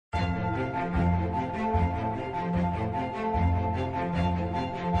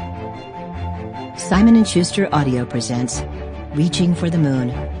Simon & Schuster Audio presents Reaching for the Moon,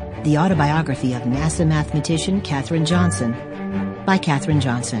 the autobiography of NASA mathematician Katherine Johnson, by Katherine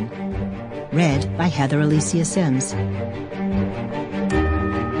Johnson. Read by Heather Alicia Sims.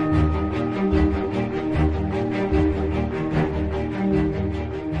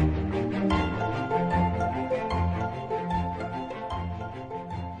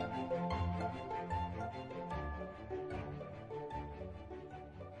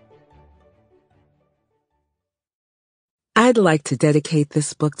 I'd like to dedicate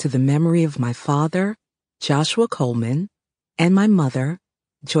this book to the memory of my father, Joshua Coleman, and my mother,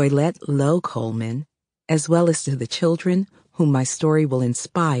 Joylette Lowe Coleman, as well as to the children whom my story will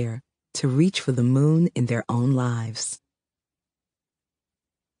inspire to reach for the moon in their own lives.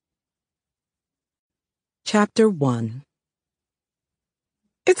 Chapter 1.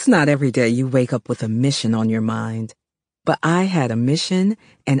 It's not every day you wake up with a mission on your mind, but I had a mission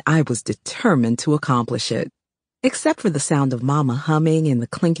and I was determined to accomplish it. Except for the sound of Mama humming and the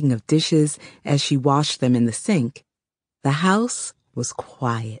clinking of dishes as she washed them in the sink, the house was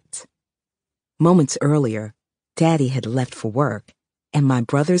quiet. Moments earlier, Daddy had left for work, and my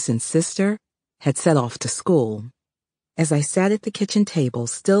brothers and sister had set off to school. As I sat at the kitchen table,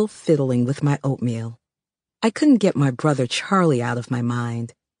 still fiddling with my oatmeal, I couldn't get my brother Charlie out of my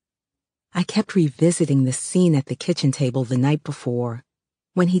mind. I kept revisiting the scene at the kitchen table the night before,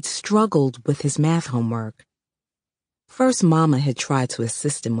 when he'd struggled with his math homework. First, Mama had tried to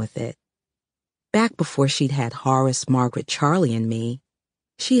assist him with it. Back before she'd had Horace, Margaret, Charlie, and me,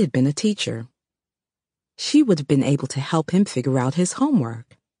 she had been a teacher. She would have been able to help him figure out his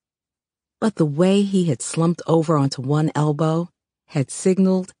homework. But the way he had slumped over onto one elbow had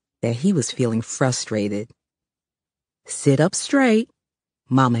signaled that he was feeling frustrated. "Sit up straight,"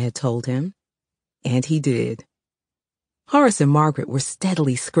 Mama had told him, and he did. Horace and Margaret were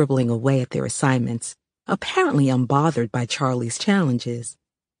steadily scribbling away at their assignments, apparently unbothered by Charlie's challenges.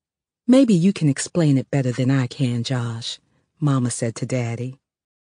 "Maybe you can explain it better than I can, Josh," Mama said to Daddy.